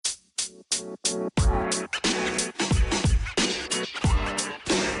Welcome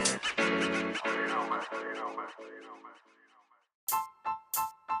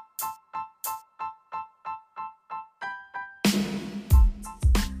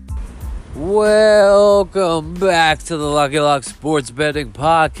back to the Lucky Lock Sports Betting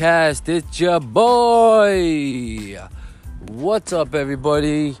Podcast. It's your boy. What's up,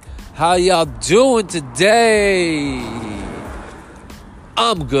 everybody? How y'all doing today?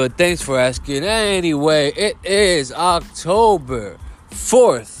 I'm good. Thanks for asking. Anyway, it is October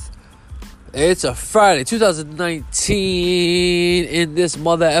 4th. It's a Friday, 2019 in this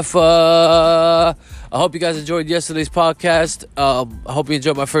mother effer. I hope you guys enjoyed yesterday's podcast. I hope you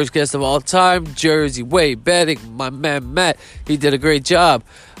enjoyed my first guest of all time, Jersey Way Betting, my man Matt. He did a great job.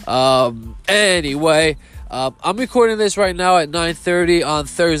 Anyway, I'm recording this right now at 9:30 on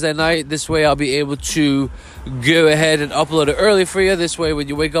Thursday night. This way I'll be able to go ahead and upload it early for you. This way when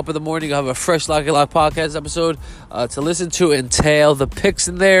you wake up in the morning, you'll have a fresh Lucky Lock podcast episode to listen to and tail the picks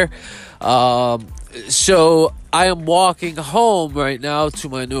in there. So I am walking home right now to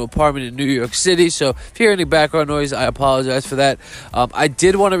my new apartment in New York City. So if you hear any background noise, I apologize for that. I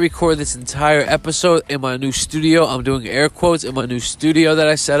did want to record this entire episode in my new studio. I'm doing air quotes in my new studio that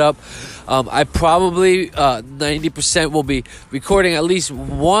I set up. I probably 90% will be recording at least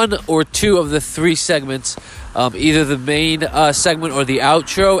one or two of the three segments, either the main segment or the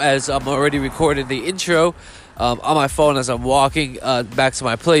outro, as I'm already recording the intro on my phone as I'm walking back to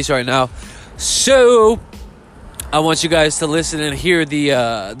my place right now. So I want you guys to listen and hear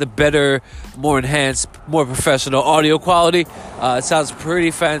the better, more enhanced, more professional audio quality. It sounds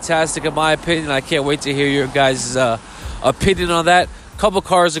pretty fantastic in my opinion. I can't wait to hear your guys' opinion on that. A couple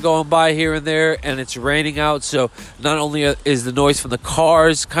cars are going by here and there, and it's raining out, so not only is the noise from the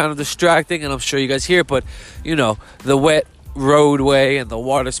cars kind of distracting, and I'm sure you guys hear it, but, you know, the wet roadway and the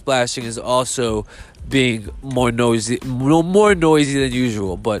water splashing is also being more noisy than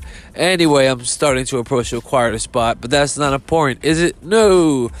usual. But anyway, I'm starting to approach a quieter spot, but that's not important, is it?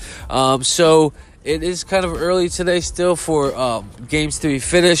 No. So it is kind of early today still for games to be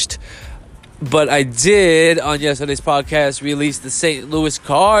finished, but I did on yesterday's podcast release the St. Louis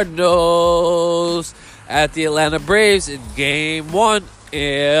Cardinals at the Atlanta Braves in Game 1 of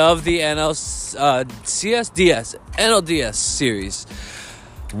the NLDS series.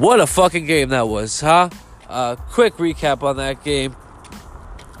 What a fucking game that was, huh? Quick recap on that game.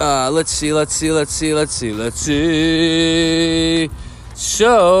 Let's see.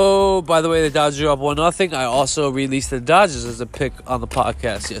 So, by the way, the Dodgers are up 1-0. I also released the Dodgers as a pick on the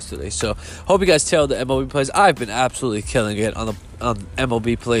podcast yesterday. So, hope you guys tailed the MLB plays. I've been absolutely killing it on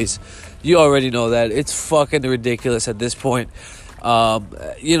MLB plays. You already know that. It's fucking ridiculous at this point.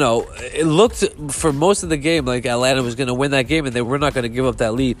 You know, it looked for most of the game like Atlanta was going to win that game, and they were not going to give up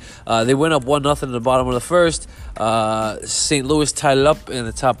that lead. They went up 1-0 in the bottom of the first. St. Louis tied it up in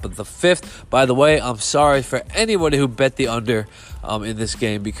the top of the fifth. By the way, I'm sorry for anybody who bet the under in this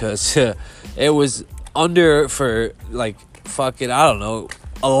game, because it was under for like fucking, I don't know,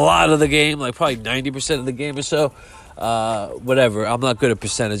 a lot of the game, like probably 90% of the game or so. Whatever. I'm not good at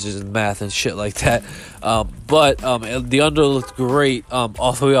percentages and math and shit like that. But the under looked great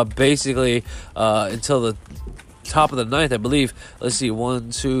all the way up basically until the top of the ninth, I believe. Let's see,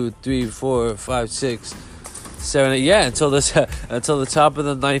 1, 2, 3, 4, 5, 6, 7, 8. Yeah, until the top of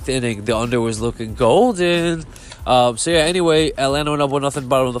the ninth inning, the under was looking golden. So yeah, anyway, Atlanta went up 1-0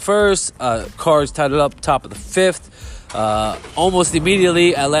 bottom of the first. Cards tied it up top of the fifth. Almost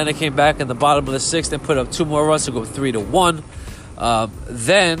immediately, Atlanta came back in the bottom of the sixth and put up two more runs to go 3-1.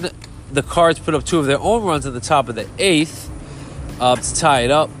 Then the Cards put up two of their own runs at the top of the eighth to tie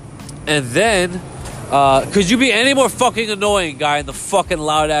it up. And then, could you be any more fucking annoying, guy in the fucking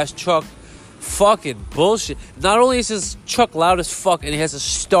loud-ass truck? Fucking bullshit. Not only is his truck loud as fuck and he has to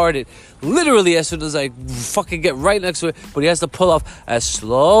start it literally as soon as I fucking get right next to it, but he has to pull off as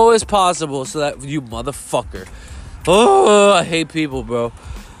slow as possible so that you motherfucker. Oh, I hate people, bro.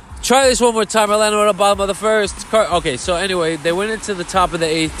 Try this one more time. Atlanta on the bottom of the first. Okay, so anyway, they went into the top of the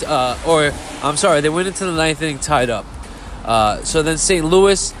eighth, they went into the ninth inning tied up. So then St.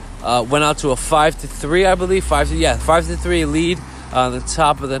 Louis went out to a 5-3, I believe. 5-3 lead on the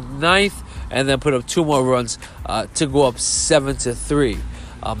top of the ninth, and then put up two more runs to go up 7-3.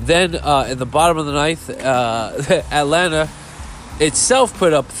 Then in the bottom of the ninth, Atlanta itself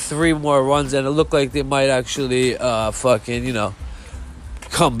put up three more runs, and it looked like they might actually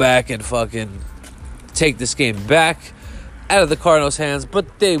come back and fucking take this game back out of the Cardinals' hands,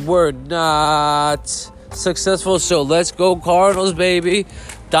 but they were not successful. So let's go Cardinals, baby.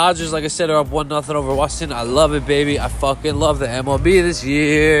 Dodgers, like I said, are up 1-0 over Washington. I love it, baby. I fucking love the MLB this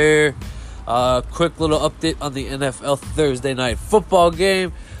year. Quick little update on the NFL Thursday night football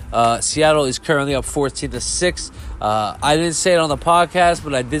game. Seattle is currently up 14-6. I didn't say it on the podcast,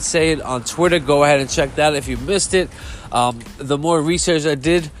 but I did say it on Twitter. Go ahead and check that if you missed it. The more research I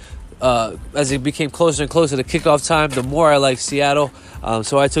did, as it became closer and closer to kickoff time, the more I liked Seattle.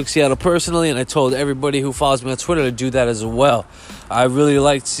 So I took Seattle personally, and I told everybody who follows me on Twitter to do that as well. I really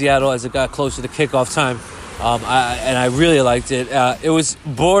liked Seattle as it got closer to kickoff time, and I really liked it. It was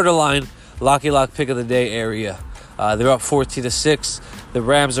borderline Locky Lock pick of the day area. They're up 14-6. The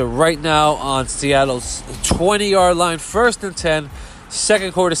Rams are right now on Seattle's 20-yard line, 1st and 10,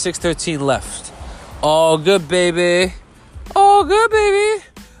 second quarter, 6:13 left. All good, baby. All good, baby.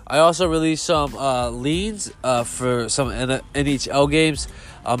 I also released some leans for some NHL games.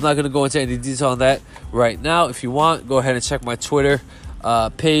 I'm not going to go into any detail on that right now. If you want, go ahead and check my Twitter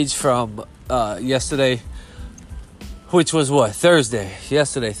page from yesterday, which was what? Thursday.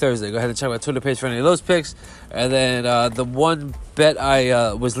 Yesterday, Thursday. Go ahead and check my Twitter page for any of those picks. And then the one bet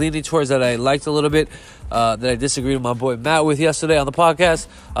I was leaning towards that I liked a little bit, that I disagreed with my boy Matt with yesterday on the podcast,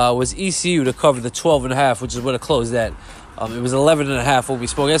 was ECU to cover the 12.5, which is what it closed at. It was 11.5 when we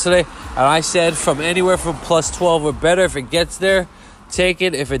spoke yesterday. And I said from anywhere from plus 12 or better. If it gets there, take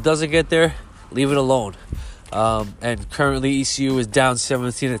it. If it doesn't get there, leave it alone. And currently ECU is down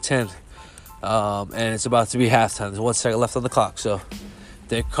 17-10. And it's about to be halftime. There's 1 second left on the clock. So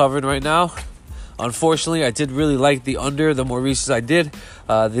they're covered right now. Unfortunately, I did really like the under. The more research I did,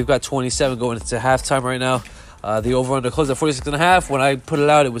 they've got 27 going into halftime right now. The over-under closed at 46.5. When I put it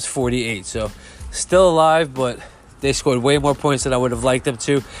out, it was 48. So still alive, but they scored way more points than I would have liked them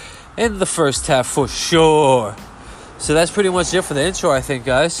to in the first half for sure. So that's pretty much it for the intro, I think,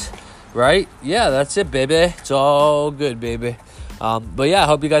 guys. Right? Yeah, that's it, baby. It's all good, baby. But yeah, I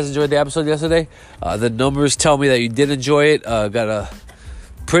hope you guys enjoyed the episode yesterday. The numbers tell me that you did enjoy it. Got a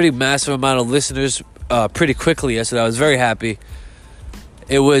pretty massive amount of listeners pretty quickly yesterday. I was very happy.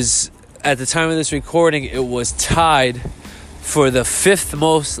 It was, at the time of this recording, it was tied for the 5th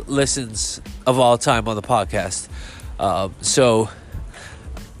most listens of all time on the podcast. So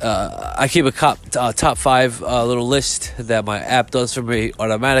I keep a top 5 little list that my app does for me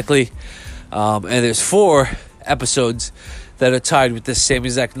automatically. And there's 4 episodes that are tied with the same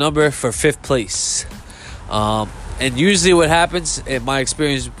exact number for 5th place. And usually what happens, in my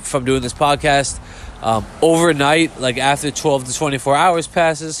experience from doing this podcast, overnight, like after 12 to 24 hours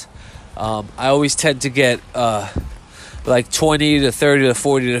passes, I always tend to get like 20 to 30 to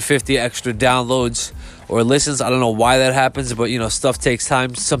 40 to 50 extra downloads or listens. I don't know why that happens, but stuff takes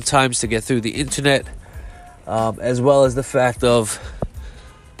time sometimes to get through the internet, as well as the fact of,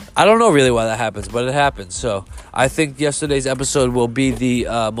 I don't know really why that happens, but it happens. So I think yesterday's episode will be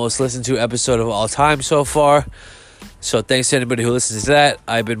the most listened to episode of all time so far. So thanks to anybody who listens to that.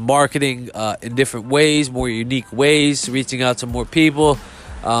 I've been marketing in different ways, more unique ways, reaching out to more people.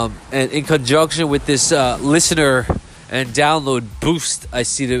 And in conjunction with this listener and download boost I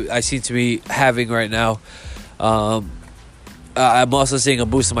seem to be having right now, I'm also seeing a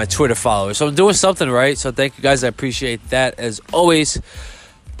boost in my Twitter followers. So I'm doing something right. So thank you guys. I appreciate that as always.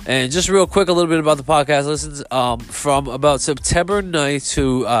 And just real quick, a little bit about the podcast listens. From about September 9th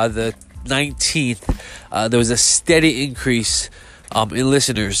to the 19th, there was a steady increase in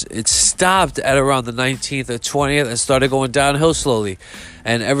listeners. It stopped at around the 19th or 20th and started going downhill slowly.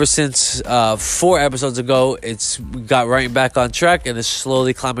 And ever since 4 episodes ago, it's got right back on track and is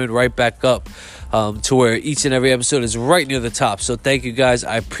slowly climbing right back up to where each and every episode is right near the top. So thank you guys.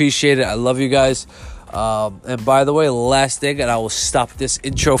 I appreciate it. I love you guys. And by the way, last thing, and I will stop this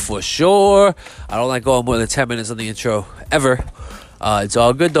intro for sure. I don't like going more than 10 minutes on the intro ever. It's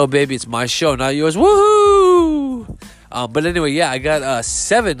all good though, baby. It's my show, not yours. Woohoo! But anyway, yeah, I got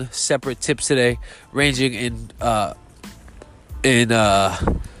 7 separate tips today, ranging in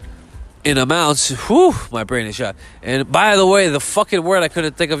amounts. Whew, my brain is shot. And by the way, the fucking word I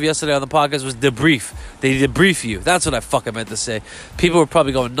couldn't think of yesterday on the podcast was debrief. They debrief you. That's what I fucking meant to say. People were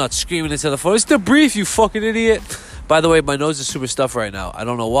probably going nuts, screaming into the phone, "It's debrief, you fucking idiot." By the way, my nose is super stuffed right now. I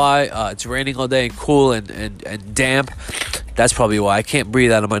don't know why. It's raining all day and cool and damp. That's probably why. I can't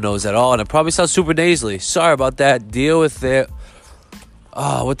breathe out of my nose at all, and it probably sounds super nasally. Sorry about that. Deal with it.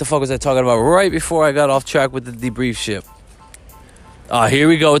 Oh, what the fuck was I talking about right before I got off track with the debrief shit? Here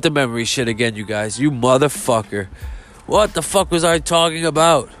we go with the memory shit again, you guys. You motherfucker. What the fuck was I talking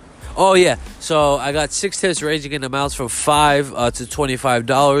about? Oh yeah, so I got 6 tips ranging in amounts from $5 to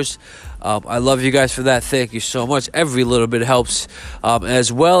 $25. I love you guys for that. Thank you so much. Every little bit helps.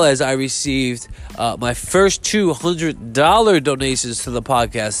 As well as I received my first $200 donations to the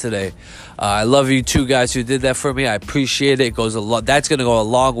podcast today. I love you two guys who did that for me. I appreciate it. It goes a lot. That's going to go a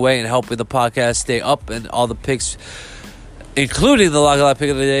long way in helping the podcast stay up and all the picks, including the Lock a Lot pick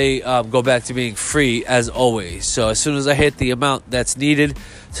of the day, go back to being free as always. So as soon as I hit the amount that's needed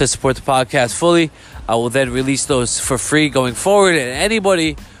to support the podcast fully, I will then release those for free going forward. And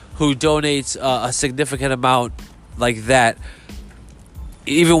anybody who donates a significant amount like that,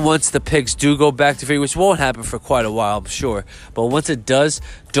 even once the picks do go back to free, which won't happen for quite a while, I'm sure. But once it does,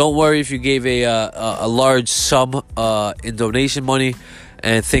 don't worry if you gave a large sum in donation money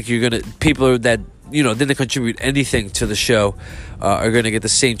and think you're gonna people that didn't contribute anything to the show are gonna get the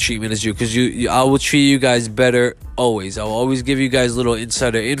same treatment as you, because I will treat you guys better always. I will always give you guys little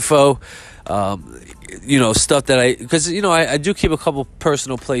insider info. Stuff that I do keep a couple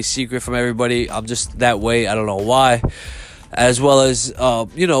personal plays secret from everybody. I'm just that way. I don't know why. As well as,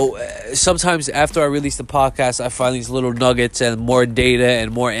 sometimes after I release the podcast, I find these little nuggets and more data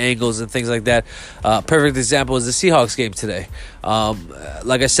and more angles and things like that. Perfect example is the Seahawks game today.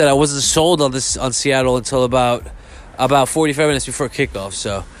 Like I said, I wasn't sold on Seattle until about 45 minutes before kickoff.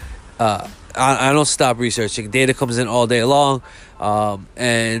 So I don't stop researching. Data comes in all day long,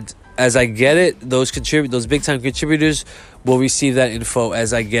 and as I get it, those big time contributors will receive that info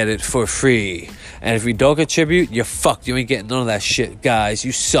as I get it for free. And if you don't contribute, you're fucked. You ain't getting none of that shit, guys.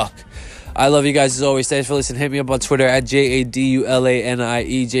 You suck. I love you guys as always. Thanks for listening. Hit me up on Twitter at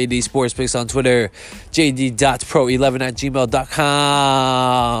JADULANIE, JD Sports Picks on Twitter,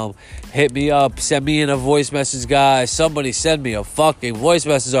 JD.pro11@gmail.com. Hit me up. Send me in a voice message, guys. Somebody send me a fucking voice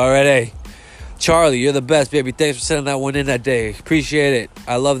message already. Charlie, you're the best, baby. Thanks for sending that one in that day. Appreciate it.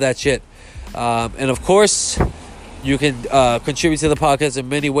 I love that shit. And of course, you can contribute to the podcast in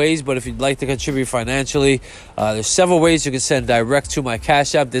many ways, but if you'd like to contribute financially, there's several ways you can send direct to my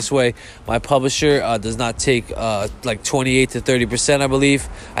Cash App. This way, my publisher does not take like 28 to 30%, I believe.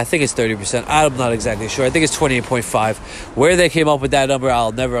 I think it's 30%. I'm not exactly sure. I think it's 28.5. Where they came up with that number,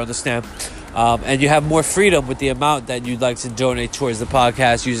 I'll never understand. And you have more freedom with the amount that you'd like to donate towards the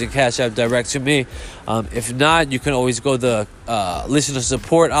podcast using Cash App direct to me. If not, you can always go the listener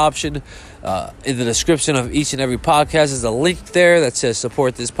support option. In the description of each and every podcast is a link there that says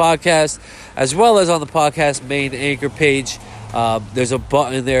support this podcast, as well as on the podcast main anchor page. There's a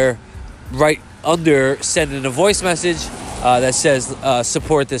button there right under sending a voice message that says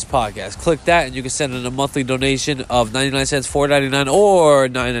support this podcast. Click that and you can send in a monthly donation of 99 cents, $4.99, or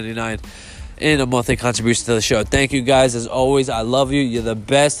 $9.99 in a monthly contribution to the show. Thank you guys as always. I love you. You're the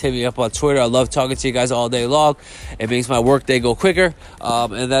best. Hit me up on Twitter. I love talking to you guys all day long. It makes my work day go quicker.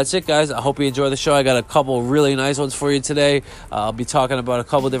 And that's it, guys. I hope you enjoy the show. I got a couple really nice ones for you today. I'll be talking about a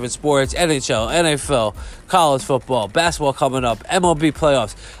couple different sports: NHL, NFL, college football, basketball coming up, MLB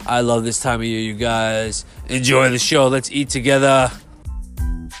playoffs. I love this time of year, you guys. Enjoy the show. Let's eat together.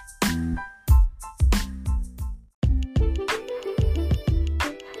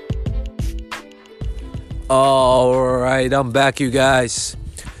 All right, I'm back, you guys.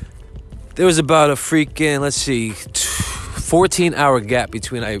 There was about a freaking, 14-hour gap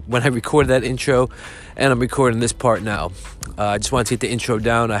between when I recorded that intro and I'm recording this part now. I just wanted to take the intro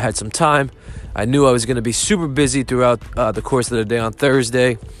down. I had some time. I knew I was going to be super busy throughout the course of the day on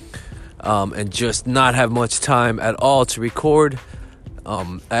Thursday, and just not have much time at all to record.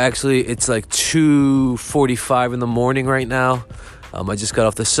 It's like 2:45 in the morning right now. I just got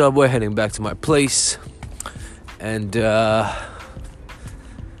off the subway heading back to my place. And, I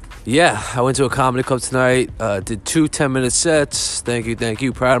went to a comedy club tonight, did 2 10-minute sets. Thank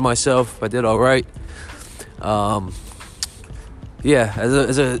you. Proud of myself. I did all right. As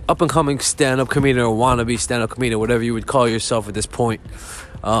a up-and-coming stand-up comedian or wannabe stand-up comedian, whatever you would call yourself at this point,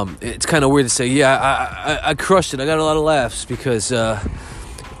 it's kind of weird to say, I crushed it. I got a lot of laughs because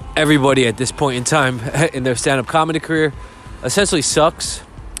everybody at this point in time in their stand-up comedy career essentially sucks.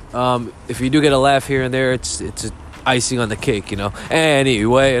 If you do get a laugh here and there, it's icing on the cake,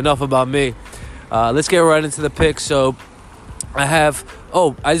 Anyway, enough about me. Let's get right into the picks. So I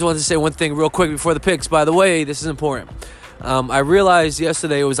just wanted to say one thing real quick before the picks. By the way, this is important. I realized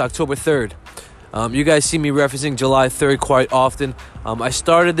yesterday it was October 3rd. You guys see me referencing July 3rd quite often. I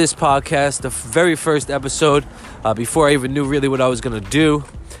started this podcast, the very first episode, before I even knew really what I was going to do.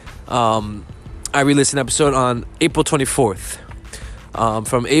 I released an episode on April 24th.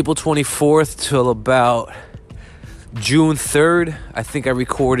 From April 24th till about June 3rd, I think I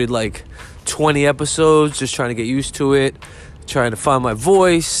recorded like 20 episodes, just trying to get used to it, trying to find my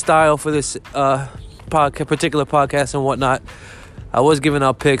voice, style for this particular podcast and whatnot. I was giving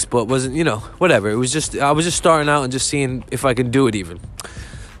out picks, but wasn't, whatever. It was just, I was just starting out and just seeing if I can do it even.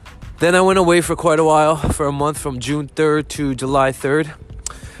 Then I went away for quite a while, for a month, from June 3rd to July 3rd.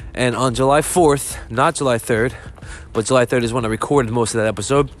 And on July 4th, not July 3rd, but July 3rd is when I recorded most of that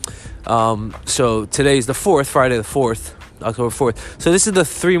episode. So today's the 4th, Friday the 4th, October 4th. So this is the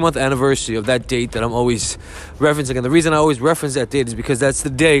 3-month anniversary of that date that I'm always referencing. And the reason I always reference that date is because that's the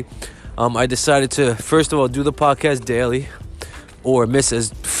day I decided to, first of all, do the podcast daily, or miss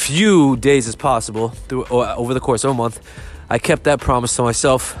as few days as possible over the course of a month. I kept that promise to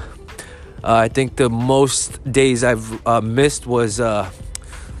myself. I think the most days I've missed was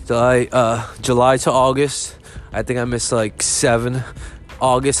July to August. I think I missed like 7.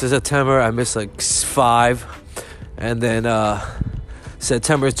 August to September, I missed like 5. And then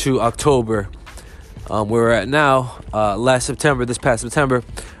September to October, where we're at now, this past September,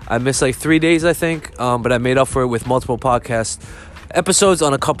 I missed like 3 days, I think. But I made up for it with multiple podcast episodes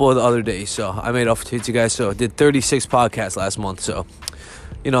on a couple of the other days. So I made up for it to you guys. So I did 36 podcasts last month. So,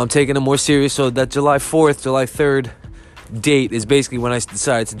 I'm taking it more serious. So that July 4th, July 3rd date is basically when I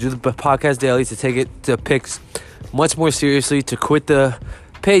decided to do the podcast daily, to take it to picks much more seriously, to quit the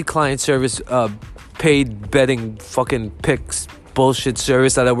paid client service, paid betting fucking picks bullshit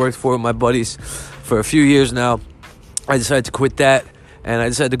service that I worked for with my buddies for a few years now. I decided to quit that, and I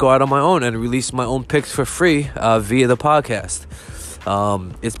decided to go out on my own and release my own picks for free via the podcast.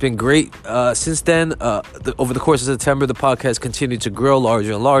 It's been great since then. Over the course of September, the podcast continued to grow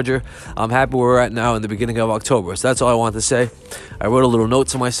larger and larger. I'm happy where we're at now in the beginning of October. So that's all I wanted to say. I wrote a little note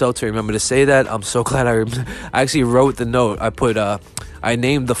to myself to remember to say that. I'm so glad I actually wrote the note. I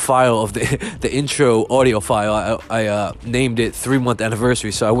named the file of the intro audio file. I named it 3-month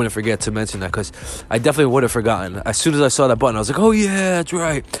anniversary, so I wouldn't forget to mention that, because I definitely would have forgotten. As soon as I saw that button, I was like, oh yeah, that's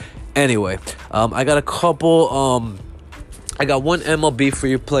right. Anyway, I got a couple... I got one MLB for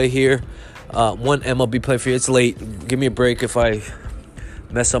you play here. One MLB play for you. It's late. Give me a break if I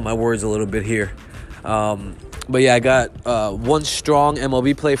mess up my words a little bit here. But yeah, I got one strong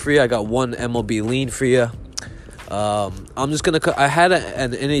MLB play for you. I got one MLB lean for you. I'm just going to... I had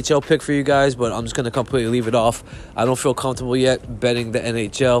an NHL pick for you guys, but I'm just going to completely leave it off. I don't feel comfortable yet betting the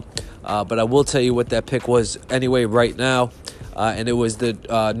NHL. But I will tell you what that pick was anyway right now. And it was the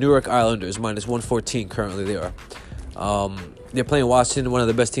New York Islanders, minus 114 currently they are. They're playing Washington, one of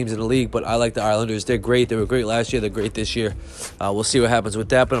the best teams in the league, but I like the Islanders. They're great. They were great last year. They're great this year. We'll see what happens with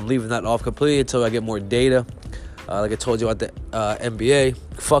that, but I'm leaving that off completely until I get more data. Like I told you about the NBA,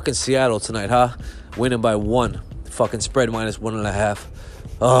 fucking Seattle tonight, huh? Winning by 1. Fucking spread minus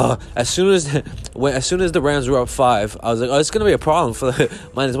 1.5. As soon as the Rams were up 5, I was like, oh, it's gonna be a problem for the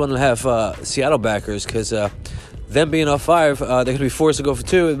minus 1.5 Seattle backers, because them being up 5, they're gonna be forced to go for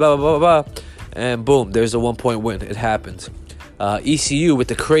 2. Blah blah blah blah. And boom, there's a 1-point win. It happened. ECU with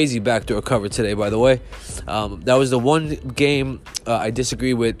the crazy backdoor cover today, by the way. That was the one game I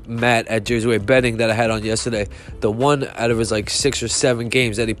disagree with Matt at Jersey Way Betting that I had on yesterday. The one out of his like 6 or 7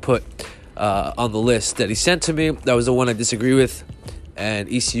 games that he put on the list that he sent to me, that was the one I disagree with. And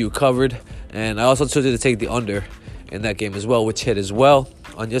ECU covered. And I also told you to take the under in that game as well, which hit as well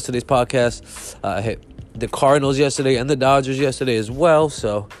on yesterday's podcast. I hit the Cardinals yesterday and the Dodgers yesterday as well.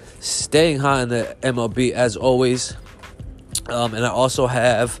 So staying high in the MLB as always. And I also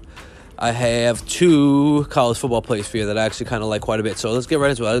have 2 college football plays for you that I actually kind of like quite a bit. So let's get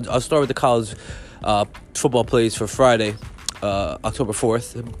right into it. I'll start with the college football plays for Friday, October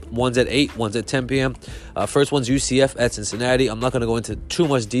 4th. One's at 8, one's at 10 p.m. First one's UCF at Cincinnati. I'm not going to go into too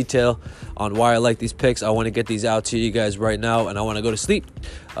much detail on why I like these picks. I want to get these out to you guys right now, and I want to go to sleep.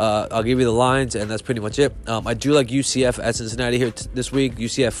 I'll give you the lines, and that's pretty much it. I do like UCF at Cincinnati here this week.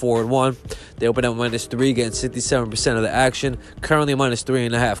 UCF 4-1. They open at -3, getting 67% of the action. Currently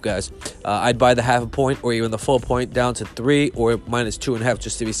 -3.5, guys. I'd buy the half a point or even the full point down to 3 or -2.5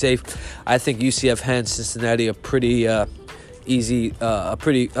 just to be safe. I think UCF hands Cincinnati a pretty easy,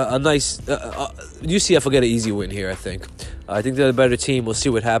 nice. UCF will get an easy win here, I think. I think they're the better team. We'll see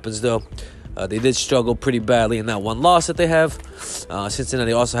what happens though. They did struggle pretty badly in that one loss that they have.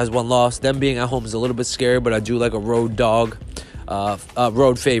 Cincinnati also has one loss. Them being at home is a little bit scary, but I do like a road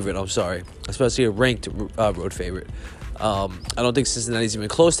favorite. I'm sorry, especially a ranked road favorite. I don't think Cincinnati's even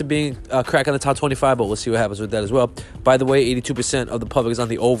close to being cracking the top 25, but we'll see what happens with that as well. By the way, 82% of the public is on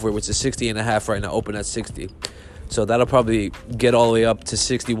the over, which is 60.5 right now, open at 60. So that'll probably get all the way up to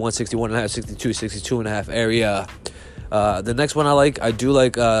 61, 61.5, 62, 62.5 area. The next one I do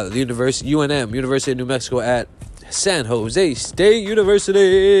like the University of New Mexico at San Jose State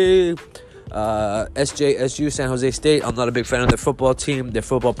University. SJSU, San Jose State. I'm not a big fan of their football team, their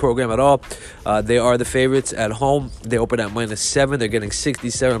football program at all. They are the favorites at home. They open at -7. They're getting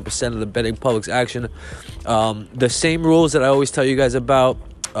 67% of the betting public's action. The same rules that I always tell you guys about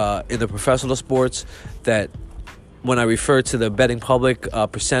in the professional sports, that when I refer to the betting public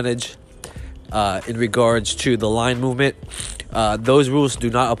percentage in regards to the line movement, those rules do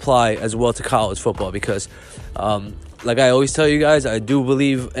not apply as well to college football because like I always tell you guys, I do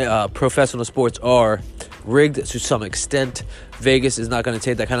believe professional sports are rigged to some extent. Vegas is not going to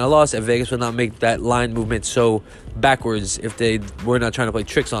take that kind of loss, and Vegas will not make that line movement so backwards if they were not trying to play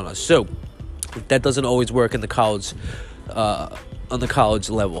tricks on us. So that doesn't always work in the college on the college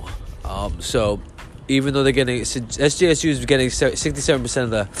level. So even though they're getting SJSU is getting 67% of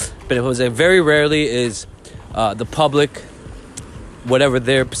the benefits, very rarely is the public, whatever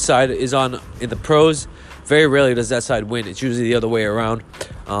their side is on in the pros, very rarely does that side win. It's usually the other way around.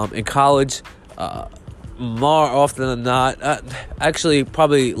 In college, more often than not, actually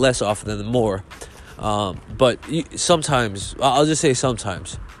probably less often than more, but sometimes, I'll just say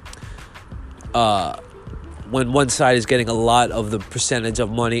sometimes, when one side is getting a lot of the percentage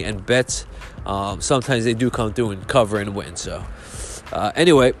of money and bets, sometimes they do come through and cover and win. So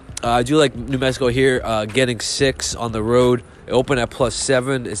anyway, I do like New Mexico here, getting 6 on the road. It opened at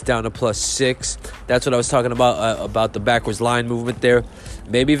 +7. It's down to +6. That's what I was talking about the backwards line movement there.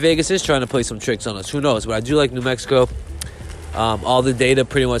 Maybe Vegas is trying to play some tricks on us. Who knows? But I do like New Mexico. All the data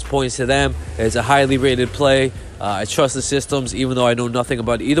pretty much points to them. It's a highly rated play. I trust the systems, even though I know nothing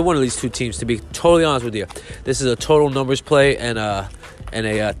about either one of these two teams, to be totally honest with you. This is a total numbers play and a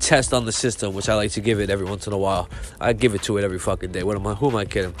test on the system, which I like to give it every once in a while. I give it to it every fucking day. Who am I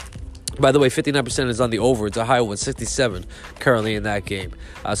kidding? By the way, 59% is on the over. It's a high one, 67 currently in that game.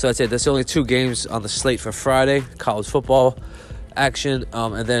 So that's it. That's only 2 games on the slate for Friday, college football action.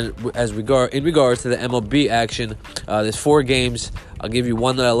 And then in regards to the MLB action, there's 4 games. I'll give you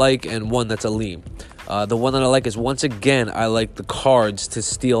one that I like and one that's a lean. The one that I like is, once again, I like the Cards to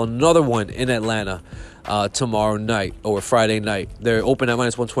steal another one in Atlanta tomorrow night or Friday night. They're open at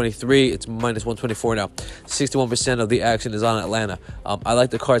 -123. It's -124 now. 61% of the action is on Atlanta. I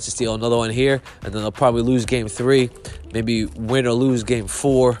like the Cards to steal another one here, and then they'll probably lose game 3, maybe win or lose game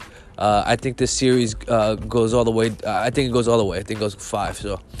 4. I think this series goes all the way. I think it goes all the way. I think it goes 5.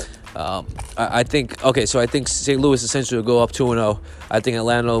 So I think St. Louis essentially will go up 2-0. I think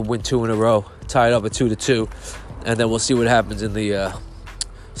Atlanta will win 2 in a row, tied up at 2-2, and then we'll see what happens in the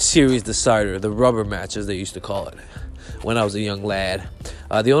series decider, the rubber match as they used to call it when I was a young lad.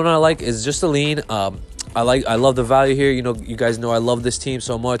 The only one I like is just a lean. I love the value here. You guys know I love this team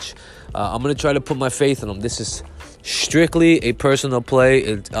so much. I'm gonna try to put my faith in them. This is strictly a personal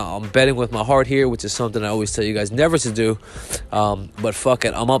play. I'm betting with my heart here, which is something I always tell you guys never to do. But fuck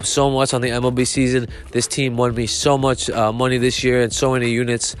it, I'm up so much on the MLB season. This team won me so much money this year and so many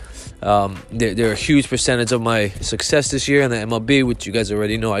units. They're a huge percentage of my success this year in the MLB, which you guys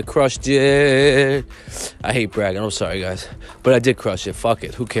already know I crushed it. I hate bragging. I'm sorry, guys. But I did crush it. Fuck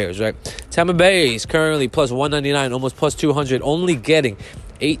it. Who cares, right? Tampa Bay is currently +199, almost +200, only getting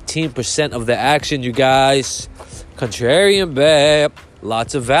 18% of the action, you guys. Contrarian bet.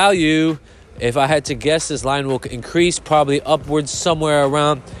 Lots of value. If I had to guess, this line will increase probably upwards somewhere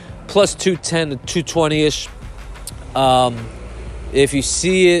around +210 to 220-ish. If you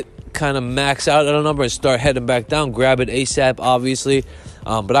see it kind of max out at a number and start heading back down, grab it ASAP, obviously.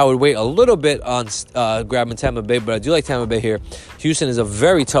 But I would wait a little bit on grabbing Tampa Bay, but I do like Tampa Bay here. Houston is a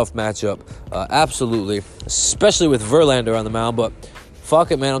very tough matchup, absolutely, especially with Verlander on the mound, but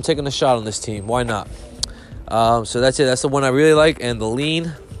fuck it, man. I'm taking a shot on this team. Why not? So that's it. That's the one I really like, and the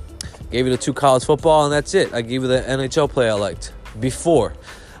lean. Gave you the 2 college football, and that's it. I gave you the NHL play I liked before.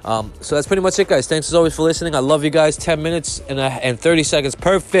 So that's pretty much it, guys. Thanks as always for listening. I love you guys. 10 minutes and 30 seconds.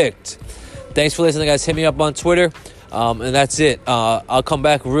 Perfect. Thanks for listening, guys. Hit me up on Twitter. And that's it. I'll come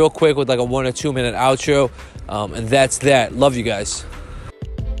back real quick with like a 1 or 2 minute outro. And that's that. Love you guys.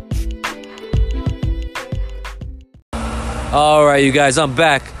 All right, you guys, I'm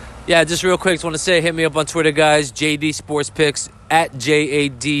back. Yeah, just real quick, just want to say, hit me up on Twitter, guys. JD Sports Picks at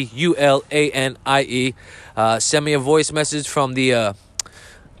JADULANIE. Send me a voice message from the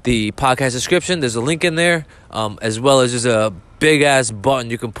podcast description. There's a link in there, as well as there's a big-ass button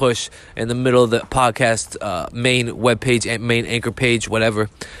you can push in the middle of the podcast main webpage, main anchor page, whatever.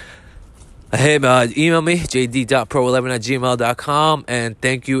 Hey, email me, jd.pro11@gmail.com, and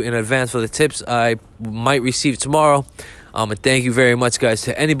thank you in advance for the tips I might receive tomorrow. And thank you very much, guys,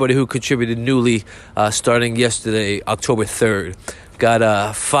 to anybody who contributed newly starting yesterday, October 3rd.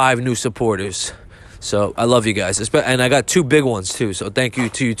 Got 5 new supporters. So I love you guys, and I got 2 big ones too. So thank you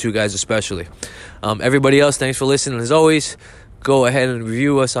to you 2 guys especially. Everybody else, thanks for listening as always. Go ahead and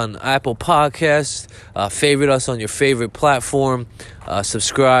review us on Apple Podcasts. Favorite us on your favorite platform.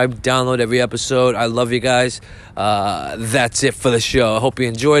 Subscribe, download every episode. I love you guys. That's it for the show. I hope you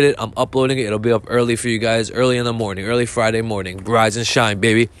enjoyed it. I'm uploading it. It'll be up early for you guys, early in the morning, early Friday morning. Rise and shine,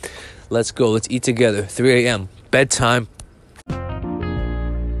 baby. Let's go. Let's eat together. 3 a.m. bedtime.